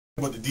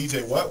But the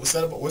DJ, what? What's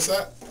that about? What's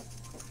that?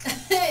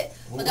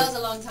 Well, that was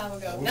a long time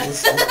ago.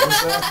 What's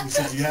that? You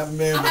said you have a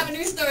man. I have a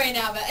new story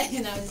now, but I'm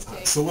just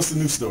kidding. So what's the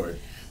new story?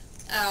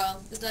 Oh,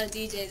 it's not a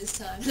DJ this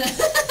time.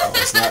 Oh,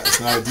 it's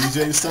not a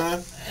DJ this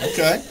time?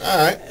 Okay,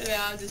 all right.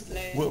 Yeah, I'm just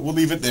playing. We'll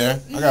leave it there.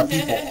 I got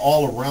people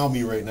all around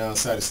me right now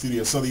inside the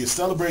studio. So the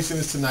celebration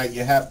is tonight.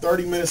 You have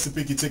 30 minutes to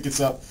pick your tickets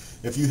up.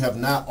 If you have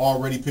not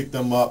already picked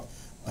them up,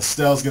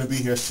 Estelle's going to be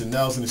here.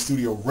 Chanel's in the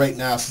studio right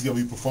now. She's going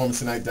to be performing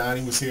tonight.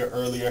 Donnie was here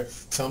earlier.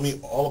 Tell me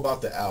all about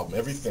the album,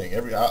 everything.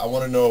 I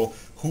want to know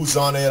who's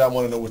on it. I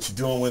want to know what you're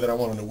doing with it. I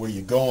want to know where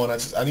you're going.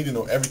 I need to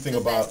know everything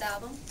about the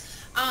album.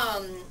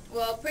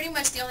 Well, pretty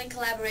much the only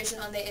collaboration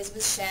on there is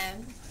with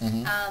Sham.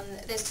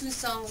 There's 2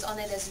 songs on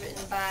there that's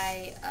written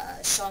by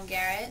Sean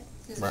Garrett,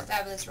 who's a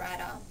fabulous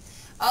writer.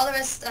 All the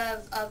rest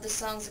of the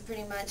songs are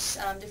pretty much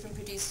different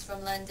producers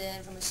from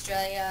London, from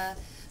Australia,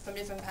 from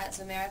different parts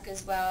of America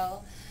as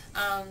well,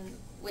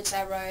 which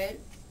I wrote.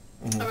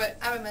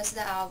 I wrote most of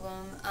the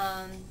album.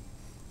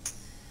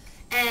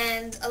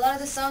 And a lot of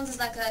the songs is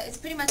it's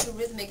pretty much a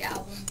rhythmic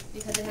album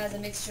because it has a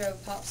mixture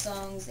of pop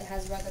songs, it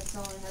has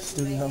reggaeton, it has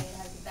the reggae, it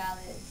has the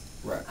ballads.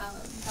 Right.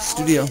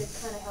 Studio. All of it is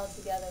kind of held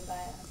together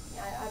by,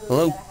 I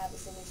believe that I have a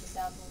signature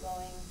sound from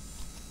going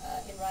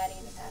in writing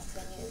in the past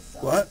 10 years. So.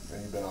 What?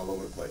 And you've been all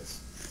over the place.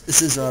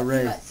 This is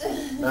Ray.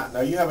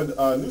 Now you have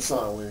a new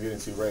song we're getting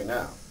to right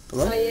now.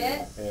 Hello? Oh,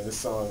 yeah? And this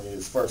song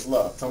is First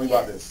Love. Tell me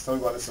about this. Tell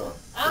me about this song.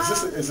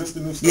 Is this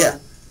the new story? Yeah.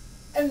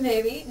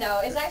 Maybe. No,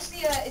 it's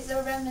actually a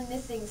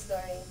reminiscing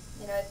story.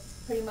 You know, it's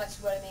pretty much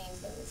what it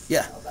means. It's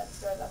about the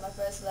story about my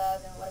first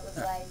love and what it was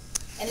like.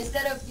 And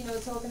instead of,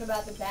 talking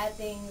about the bad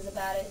things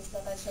about it and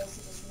stuff, I chose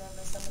to just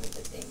remember some of the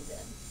good things and,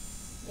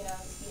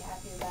 just be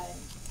happy about it.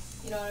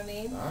 You know what I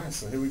mean? All right,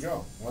 so here we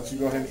go. Why don't you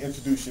go ahead and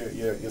introduce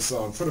your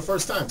song for the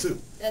first time, too.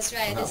 That's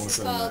right. This is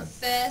called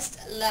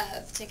First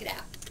Love. Check it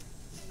out.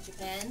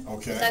 Japan.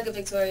 Okay. It's like a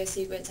Victoria's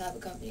Secret type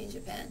of company in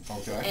Japan.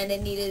 Okay. And they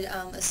needed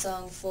a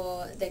song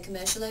for their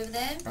commercial over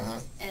there.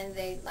 Uh-huh. And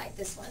they liked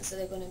this one, so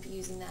they're going to be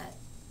using that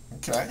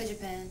for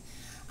Japan.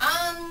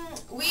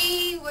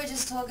 We were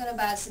just talking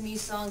about some new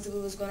songs that we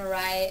was going to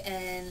write,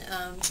 and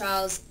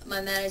Charles, my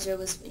manager,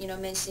 was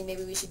mentioning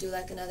maybe we should do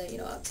like another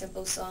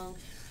up-tempo song,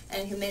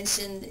 and he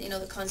mentioned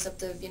the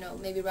concept of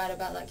maybe write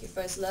about like your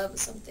first love or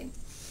something.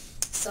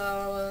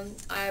 So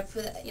I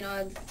put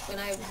when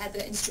I had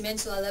the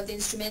instrumental, I loved the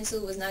instrumental.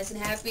 It was nice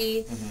and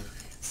happy.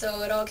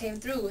 So it all came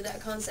through with that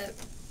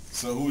concept.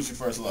 So who was your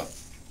first love?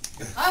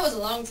 Oh, it was a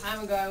long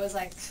time ago. It was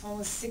like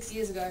almost 6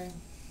 years ago,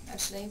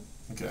 actually.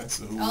 Okay,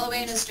 so who? All the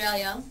way in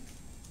Australia.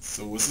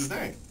 So what's his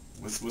name?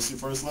 What's your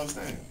first love's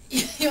name?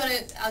 You want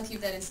to? I'll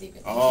keep that a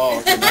secret. Oh,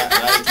 okay.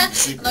 Now you keep the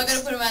secret. I'm not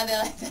gonna put him out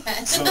there like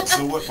that. So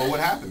what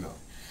happened though?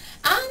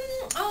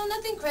 Oh,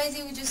 nothing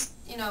crazy. We just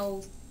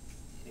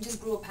we just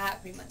grew apart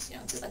pretty much.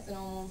 Just like the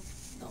normal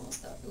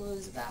stuff. It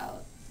was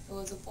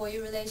a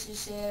 4-year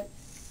relationship.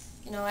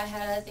 I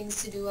had other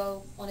things to do. I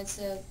wanted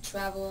to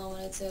travel. I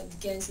wanted to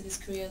get into this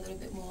career a little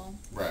bit more.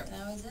 Right. And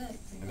that was it.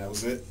 And that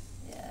was it?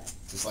 Yeah.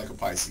 Just like a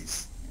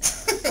Pisces.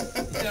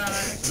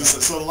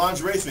 So the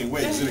lingerie thing,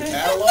 wait, is it a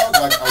catalog?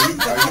 Like, are you in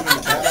the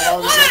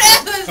catalog or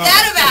something? What was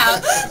that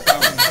about?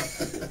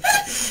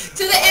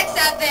 To the ex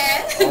out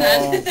there.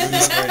 Oh,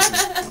 goodness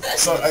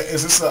gracious. So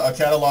is this a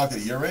catalog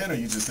that you're in, or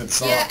you just did the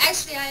song? Yeah,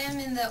 actually I am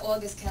in the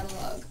August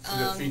catalog.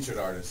 You're the featured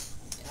artist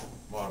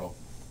model.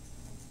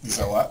 You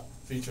said what?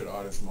 Featured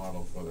artist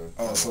model for the...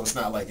 Oh, so it's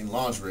not like in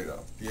lingerie,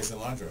 though? Yes, in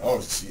lingerie.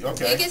 Oh, gee,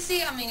 okay. You can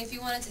see, if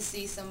you wanted to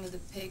see some of the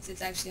pics,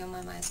 it's actually on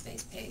my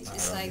MySpace page.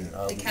 It's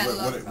the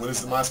catalog. What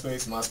is the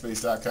MySpace?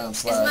 MySpace.com/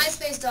 It's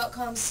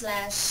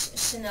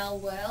MySpace.com/Chanel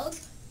World.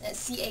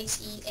 That's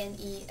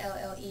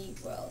CHENELLE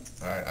World.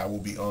 All right, I will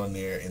be on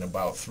there in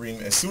about 3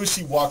 minutes. As soon as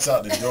she walks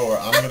out the door,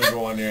 I'm going to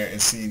go on there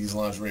and see these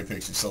lingerie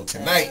pictures. So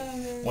tonight,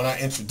 when I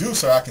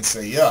introduce her, I can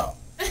say, yo.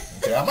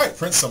 Okay, I might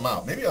print some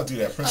out. Maybe I'll do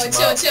that. Print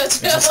some out chill. and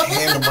just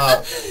hand them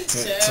out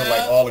to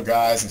like all the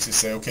guys and just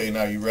say, okay,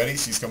 now you ready?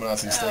 She's coming out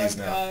to the stage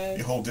now.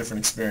 A whole different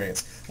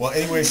experience. Well,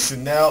 anyway,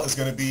 Chanel is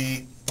going to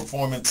be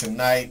performing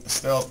tonight.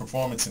 Estelle's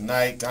performing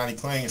tonight. Donnie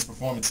Kling is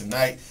performing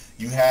tonight.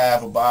 You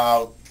have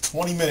about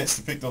 20 minutes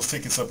to pick those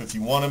tickets up if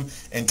you want them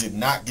and did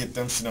not get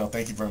them. Chanel,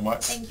 thank you very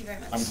much. Thank you very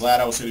much. I'm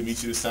glad I was here to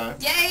meet you this time.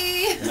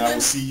 Yay! And I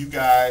will see you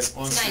guys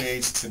on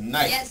stage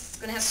tonight. Yes,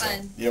 gonna have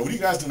fun. Yeah, what are you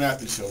guys doing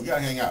after the show? We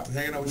gotta hang out. We're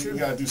hanging out with you. We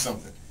gotta do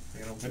something.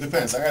 It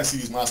depends. I gotta see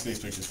these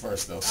MySpace pictures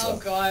first, though. So oh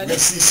God. we're gonna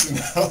see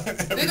Chanel.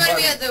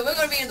 We're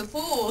gonna be in the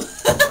pool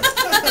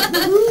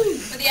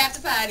for the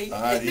after party.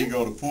 All right, here you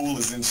go. The pool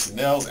is in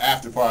Chanel's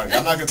after party.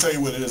 I'm not gonna tell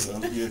you what it is.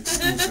 It'll be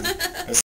exclusive.